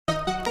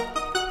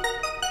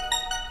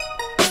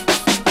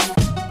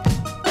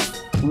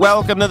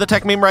Welcome to the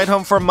Tech Meme Ride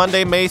Home for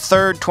Monday, May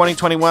 3rd,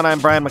 2021. I'm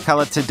Brian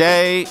McCullough.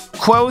 Today,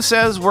 Quo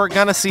says we're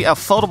going to see a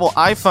foldable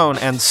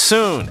iPhone, and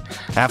soon.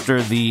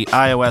 After the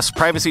iOS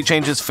privacy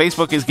changes,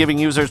 Facebook is giving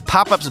users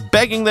pop-ups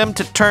begging them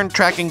to turn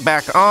tracking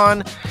back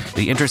on,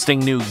 the interesting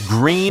new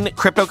green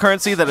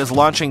cryptocurrency that is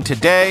launching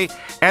today,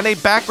 and a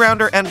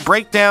backgrounder and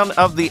breakdown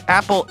of the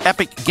Apple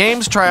Epic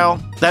Games trial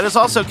that is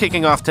also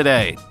kicking off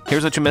today.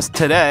 Here's what you missed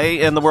today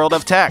in the world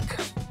of tech.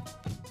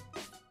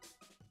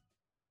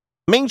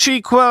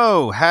 Ming-Chi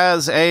Kuo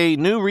has a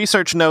new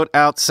research note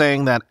out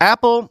saying that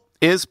Apple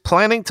is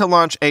planning to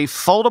launch a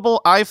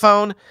foldable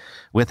iPhone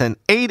with an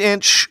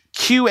 8-inch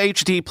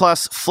QHD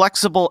Plus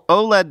flexible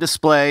OLED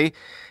display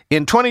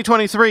in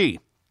 2023.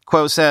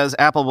 Kuo says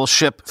Apple will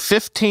ship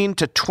 15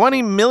 to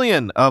 20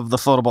 million of the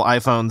foldable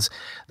iPhones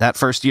that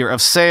first year of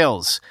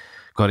sales,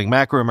 quoting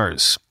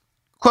MacRumors.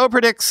 Kuo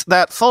predicts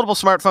that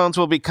foldable smartphones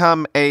will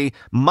become a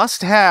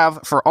must-have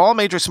for all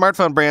major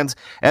smartphone brands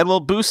and will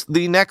boost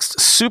the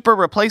next super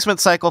replacement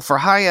cycle for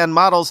high-end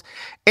models,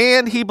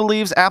 and he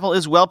believes Apple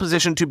is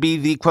well-positioned to be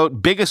the,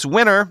 quote, biggest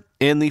winner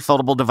in the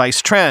foldable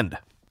device trend.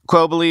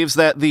 Kuo believes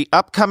that the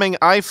upcoming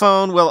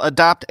iPhone will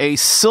adopt a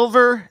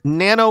silver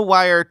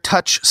nanowire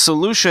touch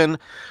solution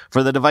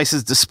for the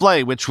device's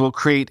display, which will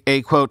create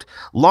a, quote,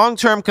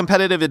 long-term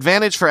competitive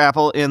advantage for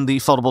Apple in the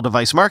foldable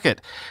device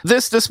market.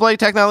 This display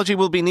technology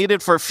will be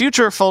needed for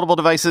future foldable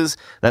devices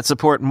that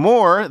support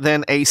more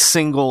than a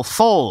single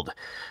fold.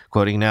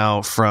 Quoting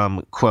now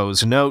from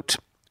Kuo's note,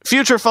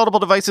 future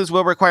foldable devices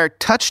will require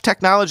touch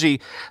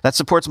technology that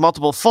supports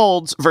multiple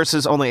folds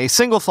versus only a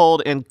single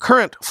fold in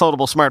current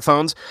foldable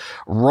smartphones,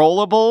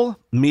 rollable,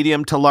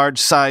 medium to large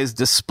size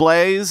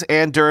displays,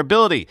 and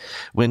durability.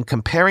 When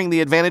comparing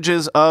the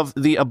advantages of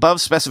the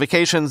above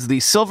specifications, the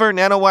silver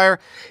nanowire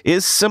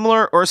is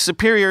similar or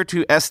superior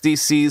to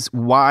SDC's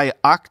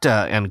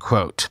Y-Octa, end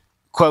quote.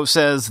 Kuo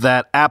says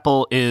that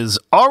Apple is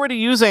already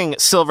using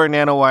silver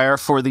nanowire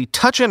for the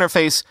touch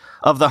interface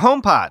of the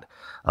HomePod,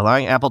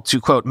 allowing Apple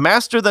to, quote,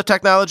 master the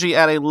technology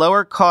at a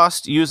lower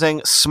cost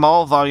using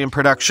small volume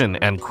production,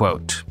 end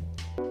quote.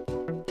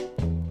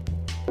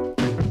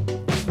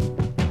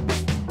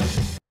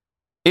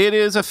 It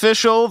is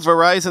official.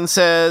 Verizon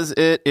says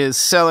it is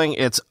selling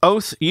its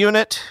Oath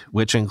unit,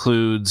 which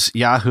includes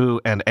Yahoo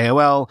and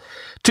AOL,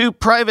 to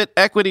private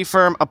equity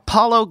firm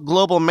Apollo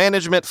Global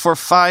Management for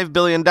 $5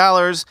 billion,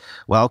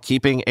 while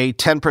keeping a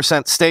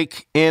 10%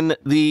 stake in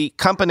the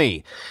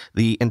company.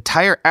 The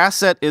entire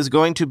asset is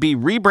going to be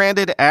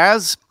rebranded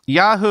as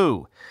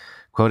Yahoo,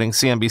 quoting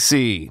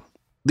CNBC.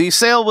 The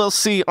sale will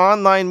see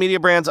online media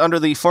brands under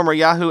the former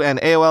Yahoo and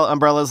AOL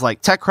umbrellas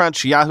like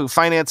TechCrunch, Yahoo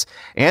Finance,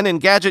 and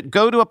Engadget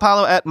go to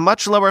Apollo at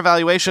much lower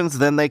valuations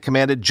than they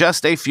commanded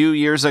just a few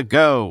years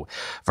ago.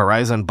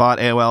 Verizon bought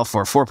AOL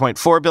for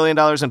 $4.4 billion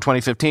in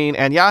 2015,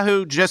 and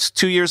Yahoo just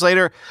 2 years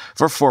later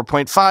for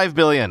 $4.5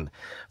 billion.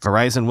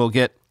 Verizon will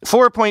get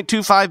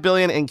 $4.25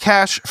 billion in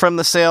cash from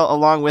the sale,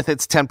 along with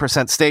its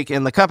 10% stake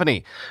in the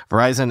company.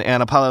 Verizon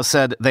and Apollo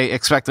said they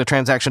expect the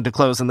transaction to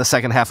close in the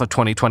second half of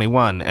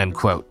 2021, end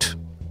quote.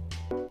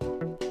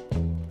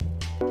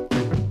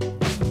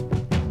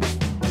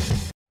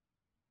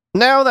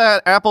 Now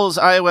that Apple's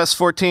iOS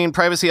 14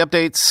 privacy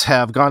updates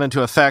have gone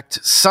into effect,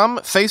 some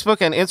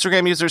Facebook and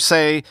Instagram users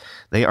say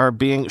they are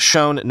being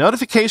shown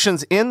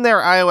notifications in their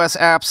iOS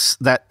apps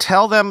that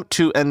tell them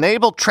to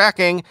enable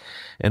tracking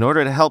in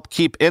order to help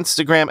keep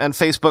Instagram and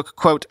Facebook,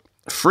 quote,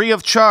 free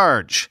of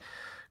charge,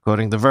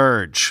 quoting The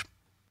Verge.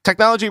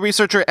 Technology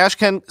researcher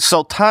Ashken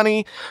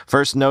Soltani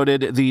first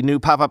noted the new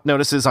pop-up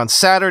notices on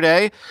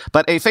Saturday,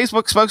 but a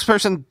Facebook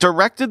spokesperson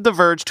directed The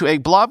Verge to a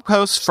blog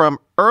post from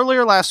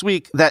earlier last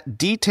week that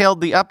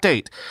detailed the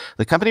update.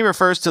 The company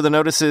refers to the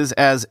notices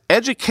as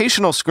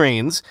educational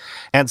screens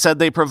and said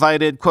they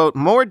provided, quote,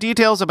 more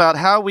details about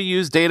how we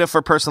use data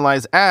for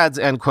personalized ads,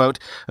 end quote,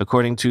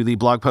 according to the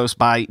blog post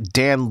by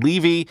Dan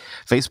Levy,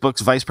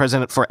 Facebook's vice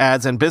president for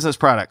ads and business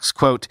products.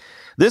 Quote,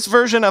 this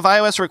version of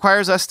iOS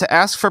requires us to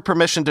ask for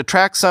permission to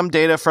track some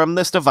data from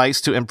this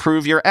device to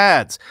improve your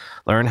ads.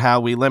 Learn how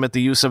we limit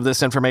the use of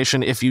this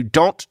information if you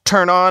don't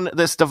turn on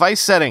this device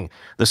setting,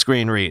 the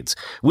screen reads.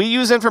 We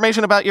use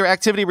information about your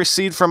activity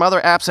received from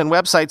other apps and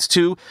websites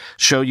to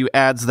show you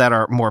ads that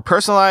are more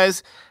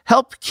personalized,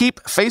 help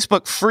keep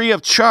Facebook free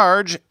of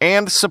charge,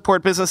 and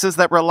support businesses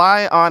that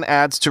rely on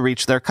ads to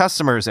reach their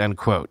customers, end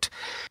quote.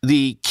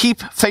 The keep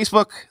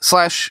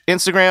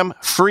Facebook/Instagram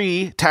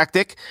free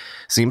tactic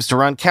seems to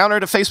run counter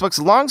to Facebook's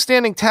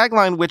longstanding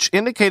tagline, which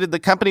indicated the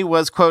company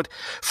was, quote,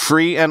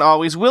 free and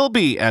always will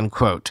be, end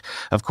quote.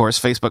 Of course,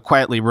 Facebook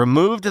quietly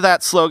removed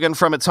that slogan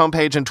from its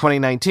homepage in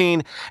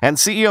 2019, and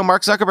CEO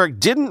Mark Zuckerberg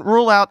didn't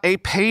rule out a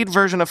paid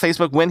version of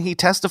Facebook when he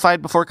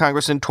testified before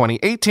Congress in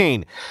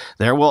 2018.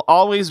 There will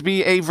always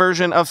be a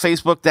version of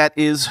Facebook that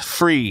is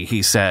free,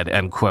 he said,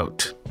 end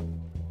quote.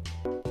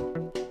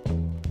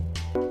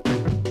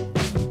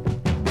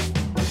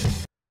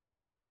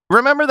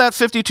 Remember that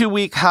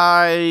 52-week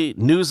high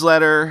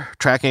newsletter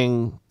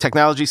tracking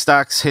technology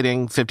stocks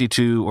hitting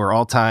 52 or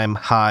all-time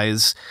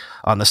highs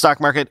on the stock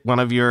market? One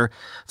of your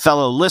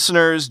fellow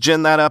listeners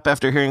ginned that up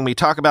after hearing me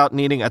talk about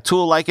needing a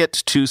tool like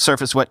it to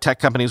surface what tech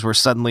companies were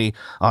suddenly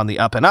on the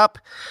up and up.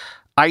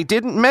 I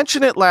didn't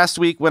mention it last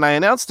week when I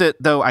announced it,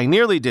 though I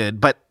nearly did,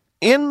 but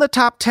in the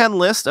top 10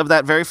 list of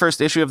that very first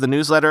issue of the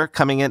newsletter,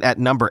 coming in at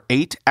number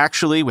 8,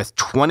 actually, with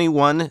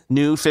 21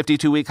 new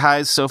 52-week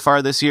highs so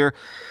far this year,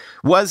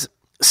 was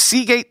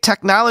Seagate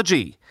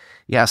Technology.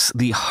 Yes,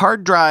 the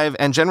hard drive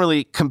and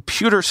generally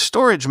computer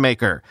storage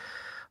maker.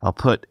 I'll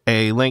put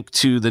a link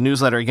to the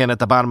newsletter again at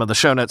the bottom of the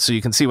show notes so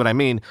you can see what I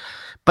mean.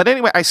 But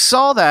anyway, I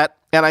saw that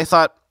and I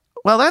thought,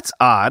 well, that's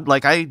odd.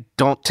 Like, I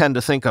don't tend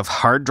to think of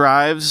hard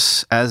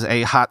drives as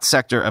a hot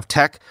sector of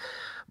tech,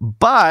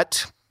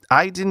 but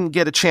I didn't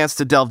get a chance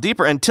to delve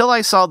deeper until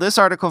I saw this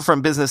article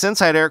from Business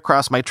Insider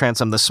cross my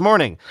transom this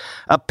morning.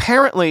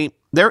 Apparently,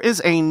 there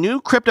is a new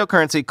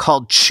cryptocurrency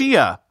called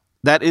Chia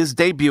that is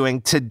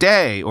debuting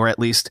today, or at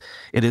least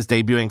it is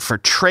debuting for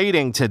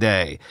trading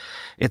today.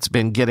 It's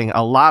been getting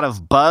a lot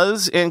of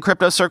buzz in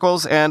crypto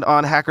circles and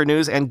on Hacker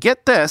News. And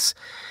get this,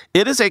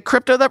 it is a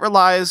crypto that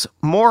relies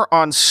more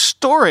on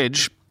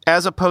storage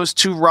as opposed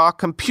to raw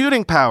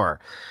computing power.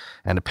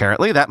 And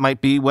apparently that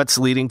might be what's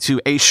leading to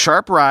a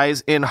sharp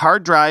rise in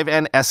hard drive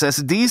and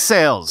SSD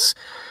sales.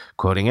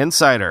 Quoting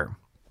Insider.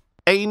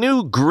 A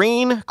new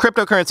green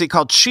cryptocurrency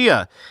called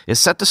Chia is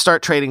set to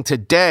start trading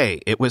today.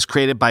 It was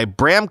created by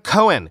Bram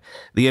Cohen,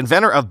 the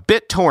inventor of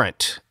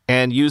BitTorrent,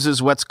 and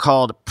uses what's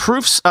called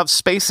proofs of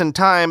space and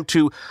time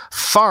to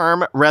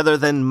farm rather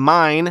than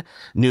mine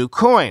new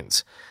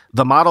coins.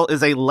 The model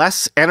is a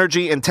less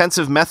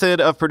energy-intensive method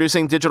of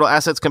producing digital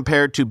assets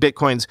compared to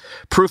Bitcoin's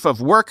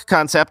proof-of-work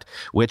concept,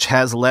 which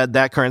has led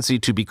that currency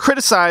to be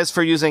criticized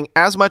for using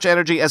as much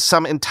energy as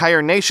some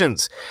entire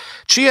nations.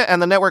 Chia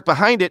and the network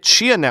behind it,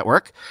 Chia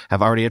Network,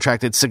 have already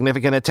attracted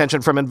significant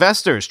attention from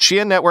investors.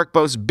 Chia Network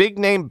boasts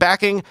big-name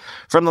backing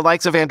from the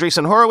likes of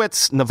Andreessen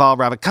Horowitz, Naval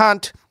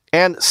Ravikant,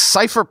 and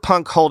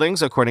Cypherpunk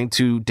Holdings, according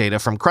to data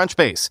from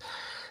Crunchbase.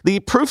 The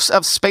proofs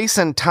of space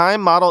and time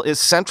model is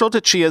central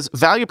to Chia's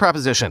value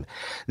proposition.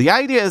 The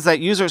idea is that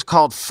users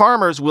called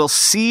farmers will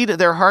seed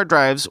their hard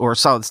drives or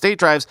solid-state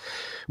drives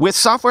with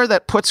software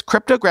that puts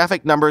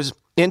cryptographic numbers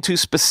into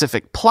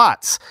specific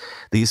plots.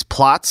 These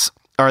plots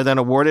are then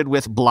awarded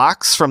with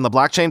blocks from the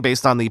blockchain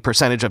based on the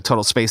percentage of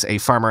total space a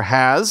farmer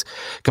has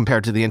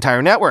compared to the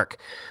entire network.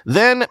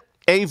 Then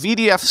a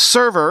VDF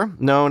server,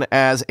 known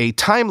as a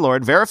Time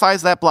Lord,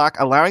 verifies that block,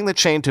 allowing the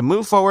chain to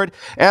move forward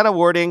and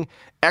awarding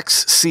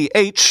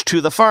XCH to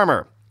the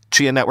farmer.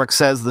 Chia Network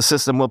says the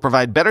system will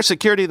provide better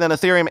security than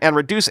Ethereum and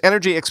reduce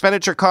energy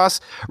expenditure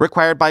costs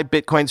required by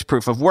Bitcoin's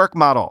proof-of-work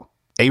model.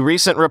 A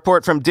recent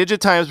report from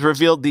DigiTimes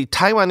revealed the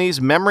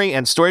Taiwanese memory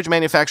and storage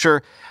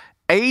manufacturer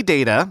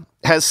AData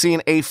has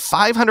seen a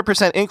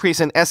 500% increase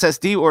in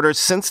SSD orders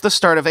since the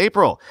start of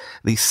April.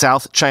 The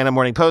South China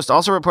Morning Post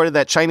also reported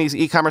that Chinese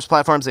e-commerce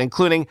platforms,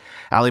 including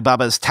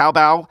Alibaba's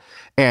Taobao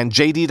and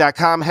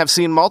JD.com, have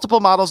seen multiple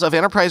models of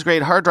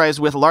enterprise-grade hard drives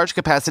with large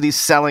capacities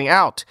selling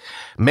out.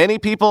 Many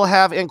people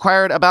have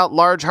inquired about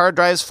large hard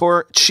drives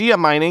for Chia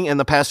mining in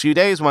the past few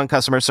days, one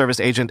customer service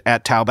agent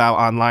at Taobao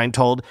Online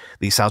told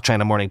the South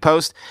China Morning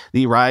Post.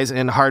 The rise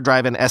in hard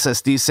drive and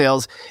SSD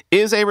sales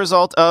is a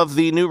result of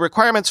the new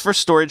requirements for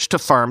storage to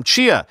farm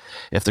Chia.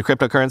 If the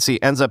cryptocurrency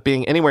ends up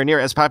being anywhere near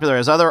as popular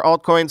as other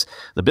altcoins,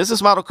 the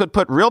business model could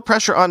put real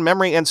pressure on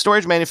memory and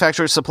storage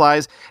manufacturers'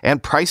 supplies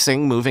and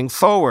pricing moving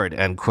forward,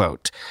 end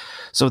quote.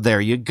 So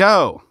there you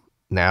go.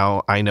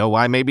 Now, I know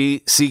why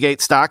maybe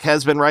Seagate stock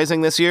has been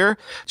rising this year.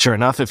 Sure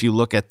enough, if you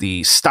look at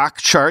the stock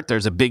chart,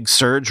 there's a big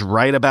surge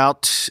right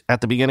about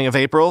at the beginning of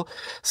April.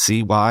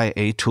 See why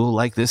a tool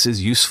like this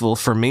is useful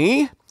for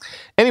me?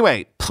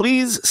 Anyway,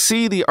 please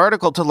see the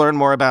article to learn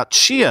more about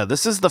Chia.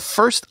 This is the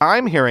first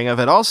I'm hearing of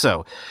it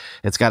also.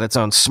 It's got its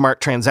own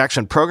smart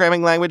transaction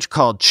programming language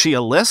called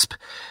Chia Lisp.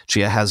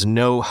 Chia has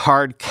no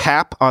hard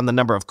cap on the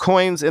number of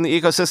coins in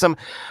the ecosystem,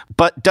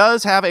 but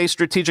does have a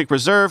strategic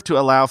reserve to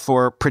allow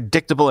for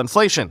predictable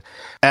inflation.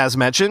 As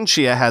mentioned,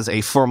 Chia has a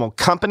formal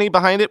company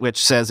behind it,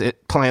 which says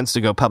it plans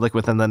to go public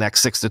within the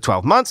next 6 to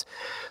 12 months.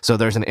 So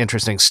there's an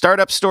interesting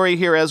startup story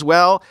here as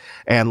well.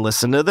 And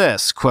listen to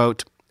this,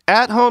 quote,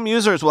 "At-home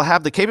users will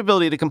have the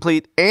capability to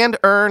complete and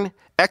earn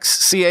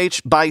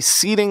XCH by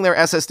seeding their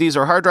SSDs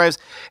or hard drives,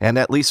 and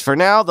at least for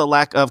now, the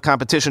lack of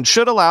competition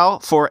should allow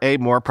for a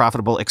more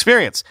profitable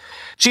experience.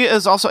 Chia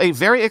is also a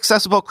very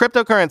accessible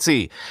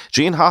cryptocurrency.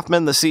 Gene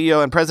Hoffman, the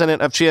CEO and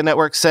president of Chia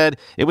Network, said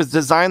it was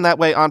designed that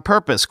way on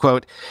purpose.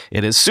 Quote,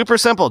 "It is super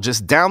simple.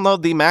 Just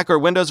download the Mac or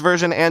Windows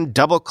version and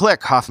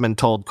double-click," Hoffman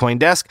told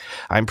CoinDesk.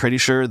 "I'm pretty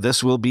sure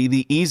this will be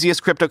the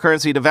easiest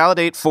cryptocurrency to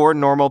validate for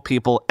normal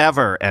people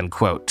ever," end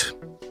quote.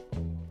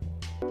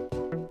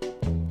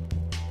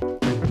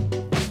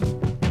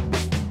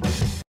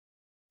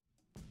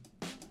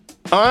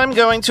 I'm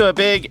going to a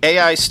big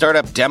AI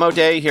startup demo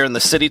day here in the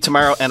city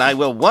tomorrow, and I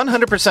will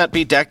 100%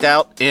 be decked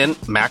out in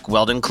Mack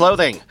Weldon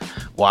clothing.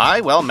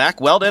 Why? Well,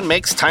 Mack Weldon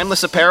makes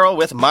timeless apparel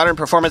with modern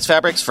performance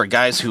fabrics for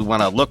guys who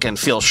want to look and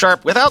feel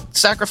sharp without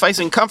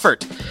sacrificing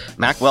comfort.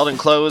 Mack Weldon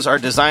clothes are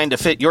designed to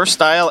fit your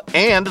style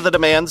and the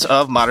demands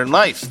of modern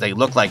life. They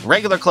look like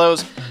regular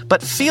clothes,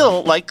 but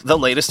feel like the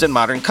latest in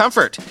modern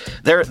comfort.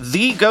 They're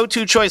the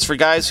go-to choice for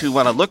guys who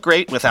want to look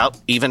great without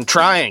even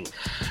trying.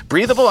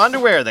 Breathable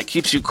underwear that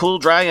keeps you cool,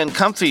 dry, and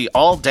comfy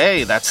all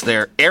day. That's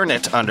their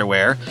AirKnit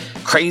underwear.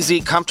 Crazy,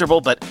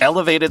 comfortable, but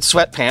elevated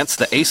sweatpants,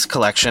 the Ace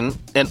collection.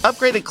 An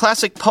upgraded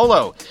classic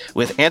polo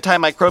with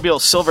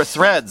antimicrobial silver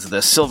threads,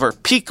 the Silver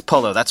Peak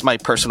polo. That's my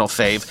personal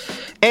fave.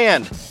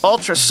 And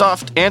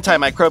ultra-soft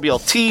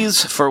antimicrobial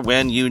tees for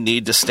when you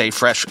need to stay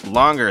fresh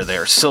longer.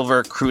 Their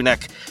silver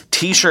crewneck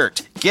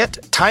t-shirt.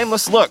 Get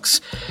timeless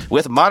looks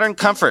with modern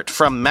comfort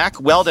from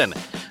Mack Weldon.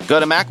 Go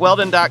to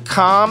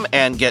MackWeldon.com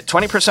and get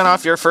 20%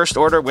 off your first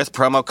order with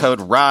promo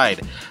code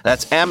RIDE.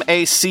 That's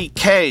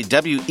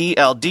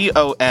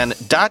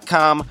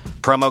MackWeldon.com,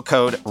 promo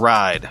code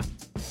RIDE.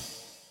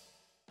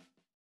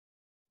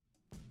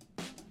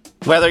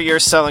 Whether you're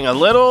selling a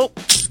little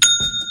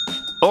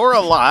or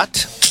a lot,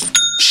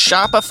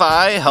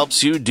 Shopify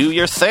helps you do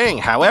your thing,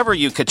 however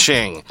you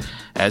ka-ching.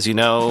 As you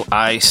know,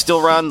 I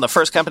still run the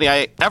first company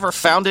I ever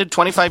founded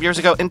 25 years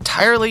ago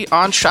entirely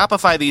on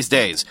Shopify these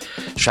days.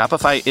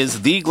 Shopify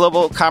is the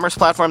global commerce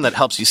platform that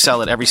helps you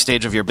sell at every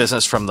stage of your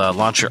business, from the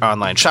launch your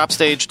online shop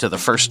stage to the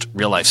first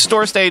real-life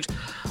store stage,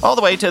 all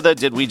the way to the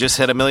did we just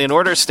hit a million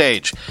orders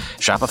stage.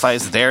 Shopify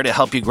is there to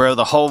help you grow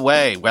the whole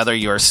way. Whether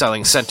you're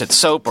selling scented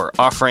soap or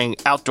offering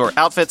outdoor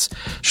outfits,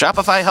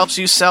 Shopify helps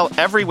you sell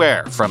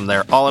everywhere, from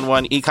their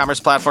all-in-one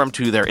e-commerce platform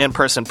to their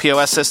in-person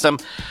POS system,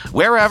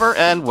 wherever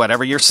and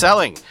whatever you're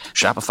selling.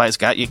 Shopify's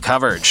got you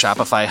covered.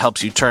 Shopify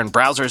helps you turn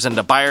browsers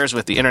into buyers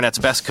with the internet's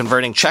best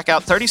converting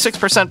checkout,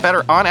 36%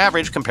 better on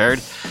average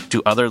compared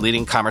to other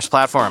leading commerce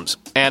platforms.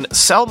 And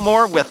sell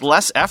more with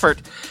less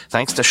effort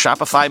thanks to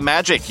Shopify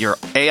Magic, your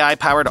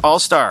AI-powered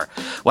all-star.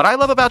 What I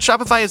love about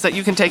Shopify is that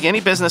you can take any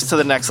business to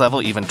the next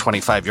level, even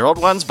 25-year-old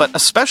ones, but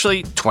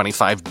especially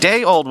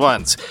 25-day-old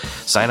ones.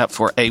 Sign up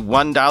for a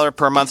 $1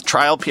 per month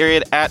trial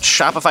period at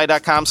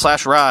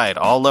shopify.com/ride,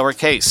 all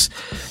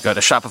lowercase. Go to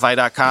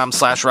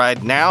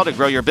shopify.com/ride now to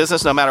grow your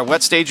business no matter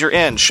what stage you're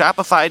in.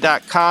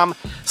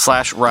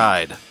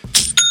 Shopify.com/ride.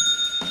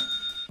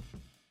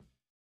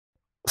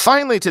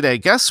 Finally today,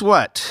 guess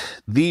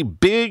what? The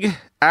big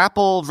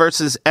Apple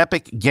versus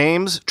Epic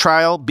Games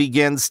trial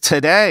begins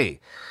today.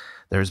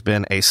 There's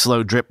been a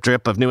slow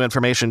drip of new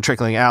information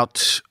trickling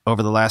out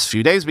over the last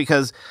few days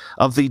because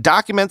of the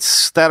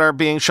documents that are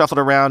being shuffled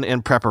around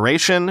in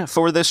preparation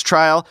for this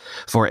trial.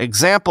 For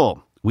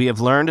example, we have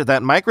learned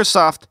that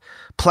Microsoft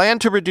planned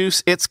to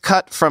reduce its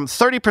cut from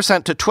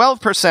 30% to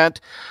 12%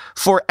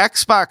 for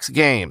Xbox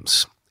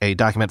games. A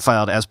document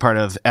filed as part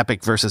of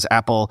Epic versus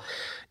Apple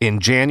in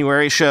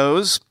January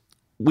shows.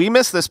 We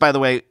missed this, by the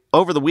way.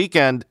 Over the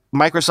weekend,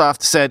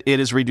 Microsoft said it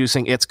is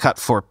reducing its cut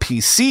for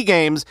PC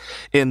games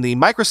in the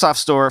Microsoft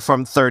Store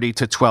from 30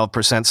 to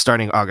 12%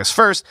 starting August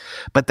 1st,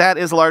 but that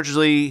is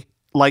largely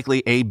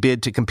likely a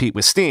bid to compete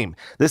with Steam.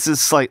 This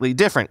is slightly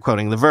different,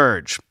 quoting The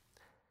Verge.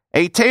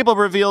 A table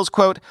reveals,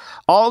 quote,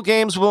 all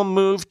games will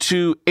move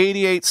to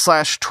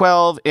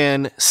 88/12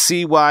 in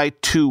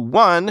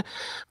CY21,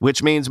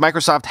 which means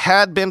Microsoft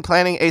had been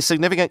planning a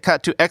significant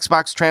cut to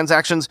Xbox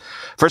transactions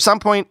for some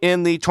point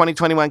in the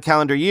 2021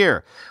 calendar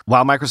year.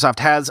 While Microsoft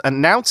has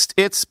announced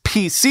its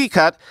PC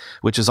cut,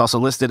 which is also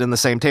listed in the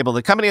same table,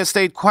 the company has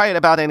stayed quiet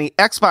about any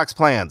Xbox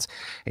plans.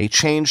 A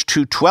change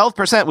to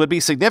 12% would be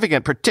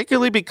significant,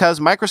 particularly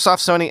because Microsoft,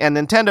 Sony, and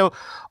Nintendo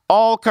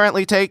all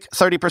currently take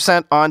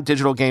 30% on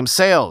digital game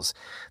sales.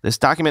 This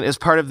document is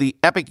part of the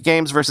Epic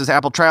Games versus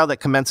Apple trial that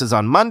commences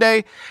on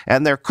Monday,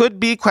 and there could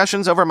be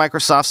questions over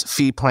Microsoft's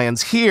fee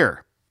plans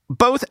here.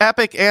 Both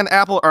Epic and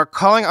Apple are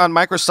calling on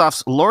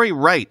Microsoft's Lori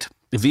Wright,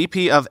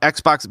 VP of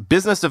Xbox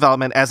Business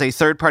Development, as a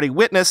third-party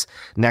witness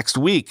next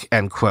week,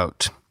 end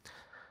quote.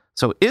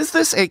 So is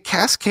this a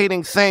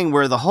cascading thing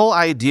where the whole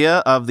idea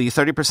of the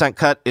 30%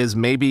 cut is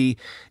maybe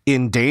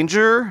in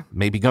danger,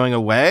 maybe going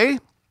away?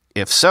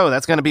 If so,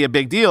 that's going to be a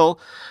big deal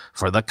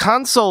for the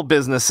console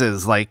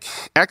businesses like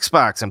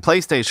Xbox and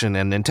PlayStation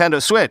and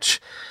Nintendo Switch.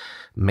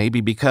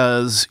 Maybe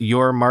because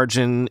your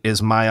margin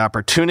is my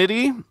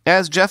opportunity,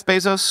 as Jeff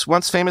Bezos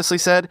once famously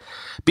said.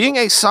 Being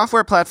a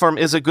software platform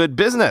is a good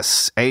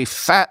business, a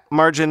fat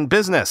margin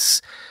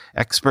business.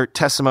 Expert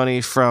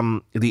testimony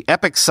from the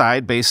Epic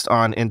side, based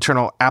on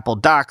internal Apple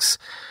docs,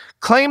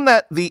 claim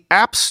that the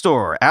App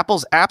Store,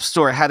 Apple's App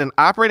Store, had an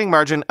operating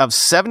margin of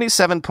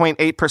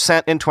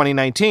 77.8% in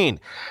 2019.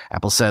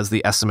 Apple says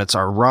the estimates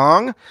are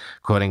wrong.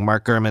 Quoting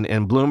Mark Gurman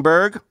in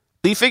Bloomberg,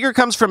 The figure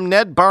comes from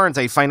Ned Barnes,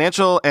 a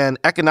financial and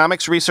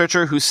economics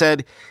researcher who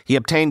said he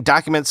obtained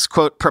documents,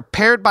 quote,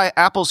 prepared by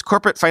Apple's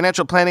corporate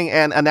financial planning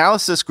and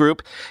analysis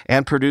group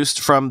and produced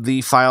from the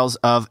files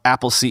of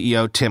Apple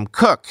CEO Tim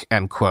Cook,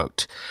 end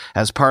quote.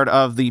 As part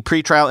of the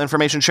pretrial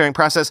information sharing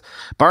process,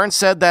 Barnes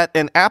said that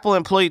an Apple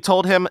employee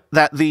told him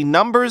that the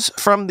numbers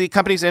from the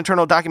company's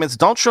internal documents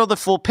don't show the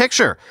full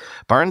picture.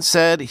 Barnes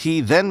said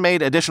he then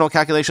made additional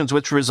calculations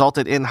which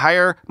resulted in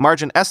higher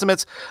margin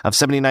estimates of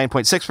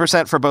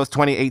 79.6% for both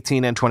 2018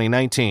 and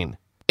 2019.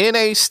 In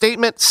a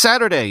statement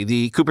Saturday,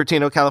 the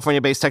Cupertino,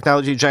 California-based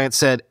technology giant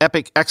said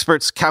Epic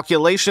experts'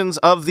 calculations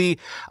of the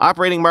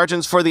operating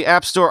margins for the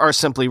App Store are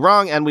simply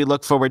wrong, and we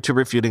look forward to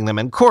refuting them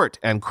in court,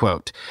 end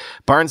quote.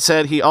 Barnes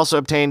said he also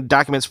obtained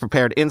documents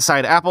prepared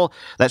inside Apple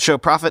that show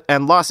profit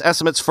and loss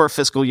estimates for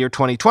fiscal year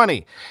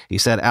 2020. He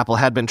said Apple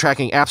had been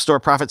tracking App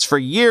Store profits for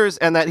years,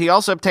 and that he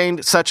also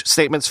obtained such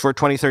statements for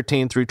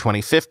 2013 through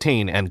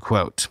 2015, end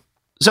quote.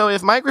 So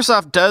if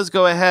Microsoft does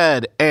go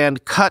ahead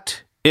and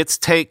cut its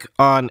take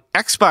on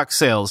Xbox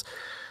sales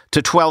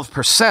to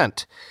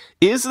 12%.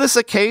 Is this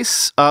a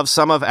case of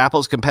some of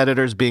Apple's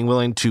competitors being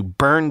willing to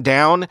burn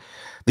down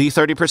the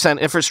 30%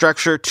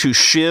 infrastructure to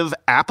shiv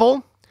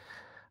Apple?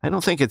 I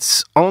don't think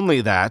it's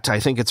only that.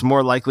 I think it's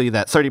more likely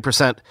that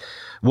 30%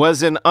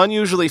 was an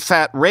unusually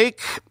fat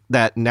rake,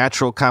 that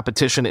natural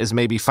competition is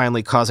maybe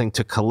finally causing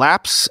to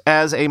collapse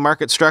as a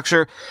market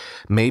structure.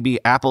 Maybe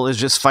Apple is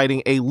just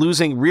fighting a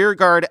losing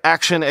rearguard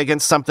action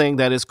against something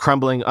that is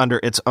crumbling under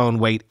its own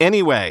weight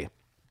anyway.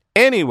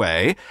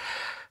 Anyway,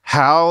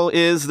 how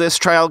is this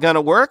trial going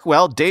to work?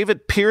 Well,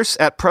 David Pierce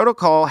at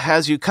Protocol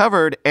has you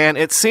covered, and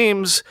it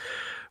seems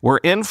we're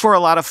in for a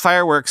lot of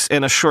fireworks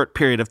in a short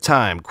period of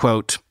time.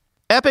 Quote,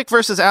 Epic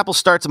versus Apple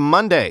starts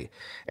Monday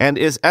and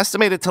is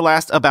estimated to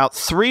last about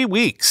 3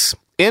 weeks.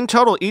 In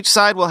total, each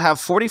side will have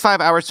 45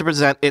 hours to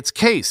present its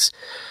case.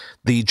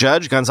 The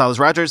judge,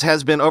 Gonzalez-Rogers,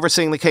 has been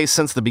overseeing the case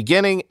since the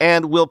beginning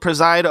and will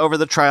preside over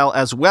the trial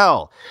as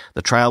well.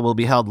 The trial will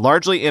be held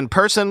largely in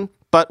person,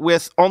 but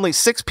with only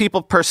 6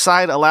 people per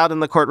side allowed in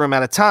the courtroom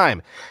at a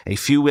time. A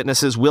few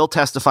witnesses will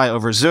testify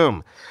over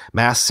Zoom.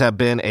 Masks have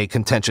been a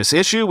contentious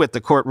issue, with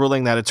the court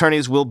ruling that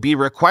attorneys will be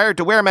required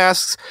to wear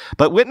masks,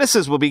 but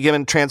witnesses will be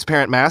given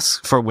transparent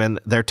masks for when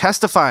they're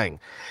testifying.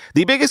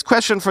 The biggest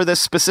question for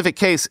this specific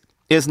case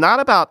is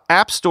not about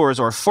app stores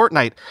or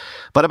Fortnite,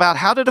 but about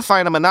how to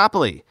define a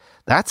monopoly.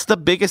 That's the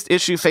biggest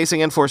issue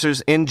facing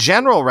enforcers in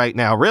general right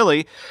now,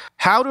 really.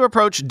 How to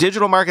approach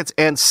digital markets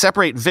and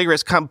separate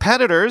vigorous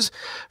competitors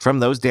from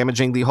those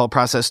damaging the whole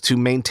process to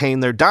maintain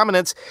their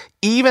dominance,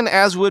 even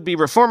as would-be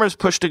reformers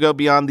push to go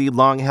beyond the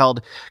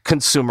long-held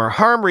consumer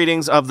harm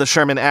readings of the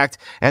Sherman Act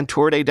and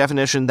toward a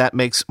definition that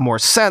makes more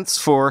sense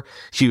for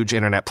huge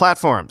internet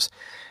platforms.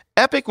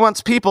 Epic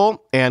wants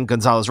people, and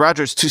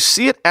Gonzalez-Rogers, to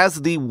see it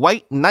as the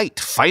white knight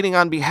fighting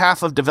on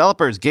behalf of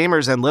developers,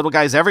 gamers, and little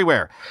guys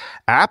everywhere.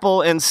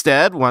 Apple,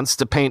 instead, wants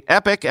to paint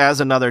Epic as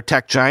another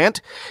tech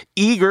giant,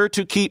 eager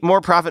to keep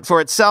more profit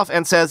for itself,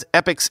 and says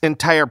Epic's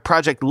entire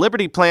Project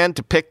Liberty plan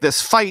to pick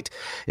this fight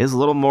is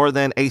little more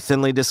than a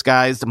thinly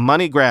disguised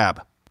money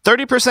grab.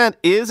 30%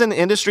 is an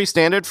industry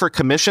standard for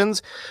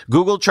commissions.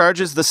 Google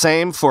charges the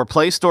same for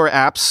Play Store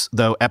apps,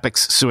 though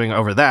Epic's suing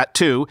over that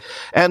too.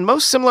 And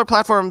most similar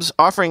platforms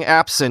offering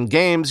apps and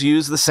games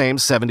use the same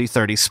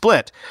 70-30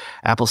 split.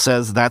 Apple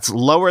says that's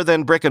lower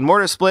than brick and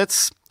mortar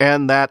splits,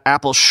 and that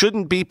Apple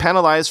shouldn't be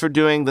penalized for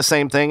doing the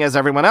same thing as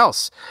everyone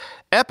else.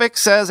 Epic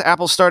says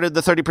Apple started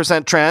the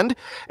 30% trend,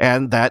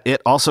 and that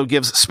it also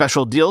gives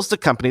special deals to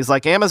companies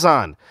like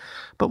Amazon.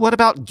 But what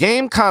about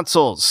game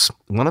consoles?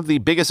 One of the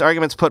biggest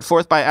arguments put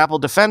forth by Apple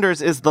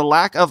defenders is the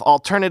lack of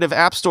alternative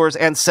app stores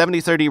and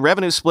 70-30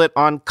 revenue split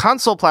on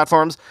console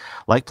platforms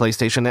like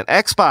PlayStation and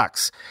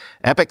Xbox.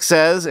 Epic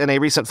says in a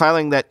recent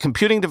filing that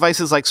computing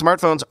devices like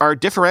smartphones are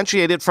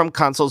differentiated from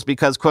consoles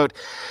because, quote,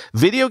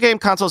 video game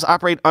consoles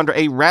operate under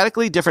a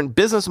radically different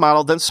business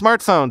model than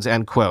smartphones,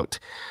 end quote.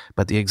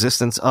 But the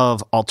existence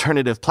of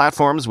alternative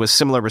platforms with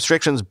similar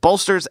restrictions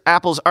bolsters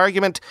Apple's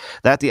argument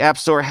that the App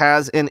Store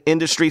has an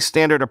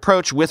industry-standard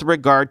approach with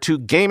regard to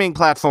gaming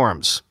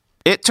platforms.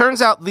 It turns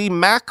out the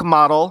Mac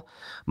model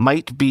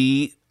might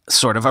be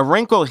sort of a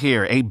wrinkle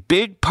here. A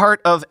big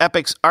part of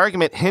Epic's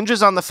argument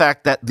hinges on the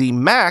fact that the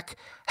Mac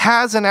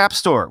has an App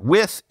Store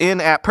with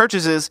in-app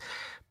purchases,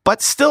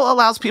 but still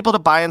allows people to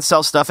buy and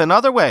sell stuff in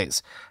other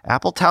ways.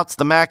 Apple touts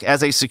the Mac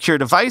as a secure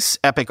device,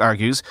 Epic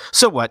argues,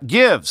 so what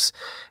gives?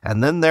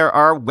 And then there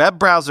are web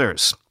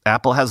browsers.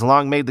 Apple has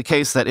long made the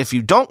case that if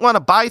you don't want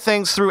to buy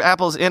things through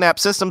Apple's in-app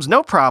systems,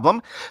 no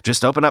problem.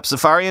 Just open up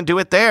Safari and do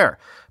it there.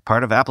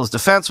 Part of Apple's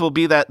defense will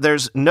be that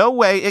there's no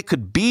way it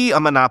could be a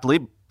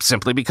monopoly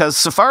simply because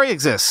Safari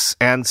exists,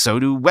 and so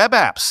do web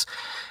apps.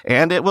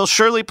 And it will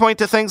surely point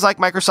to things like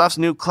Microsoft's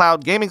new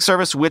cloud gaming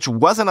service, which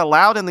wasn't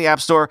allowed in the App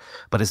Store,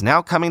 but is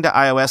now coming to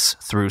iOS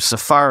through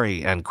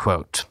Safari, end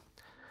quote.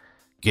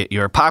 Get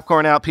your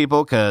popcorn out,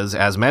 people, because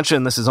as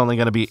mentioned, this is only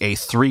going to be a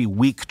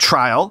 3-week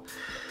trial.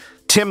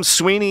 Tim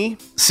Sweeney,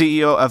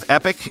 CEO of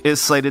Epic,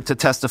 is slated to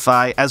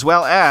testify, as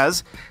well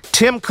as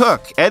Tim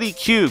Cook, Eddie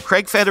Q,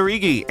 Craig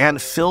Federighi, and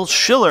Phil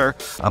Schiller,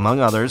 among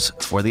others,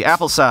 for the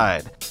Apple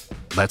side.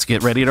 Let's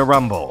get ready to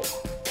rumble.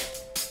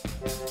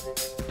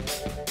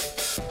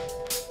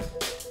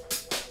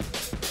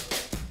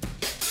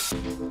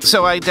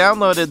 So I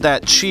downloaded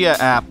that Chia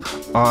app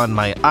on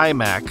my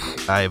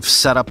iMac. I've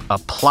set up a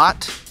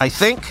plot, I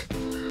think.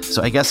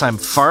 So I guess I'm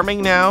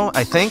farming now,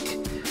 I think.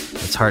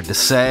 It's hard to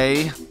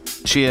say.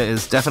 Chia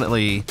is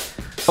definitely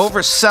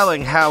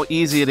overselling how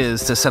easy it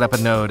is to set up a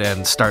node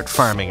and start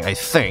farming, I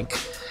think.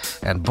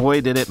 And boy,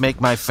 did it make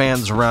my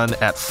fans run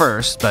at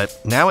first, but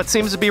now it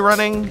seems to be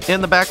running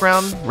in the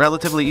background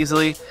relatively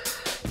easily.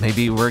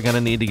 Maybe we're going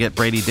to need to get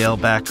Brady Dale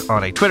back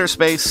on a Twitter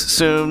space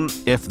soon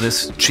if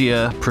this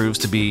Chia proves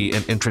to be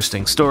an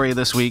interesting story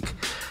this week.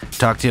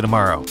 Talk to you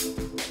tomorrow.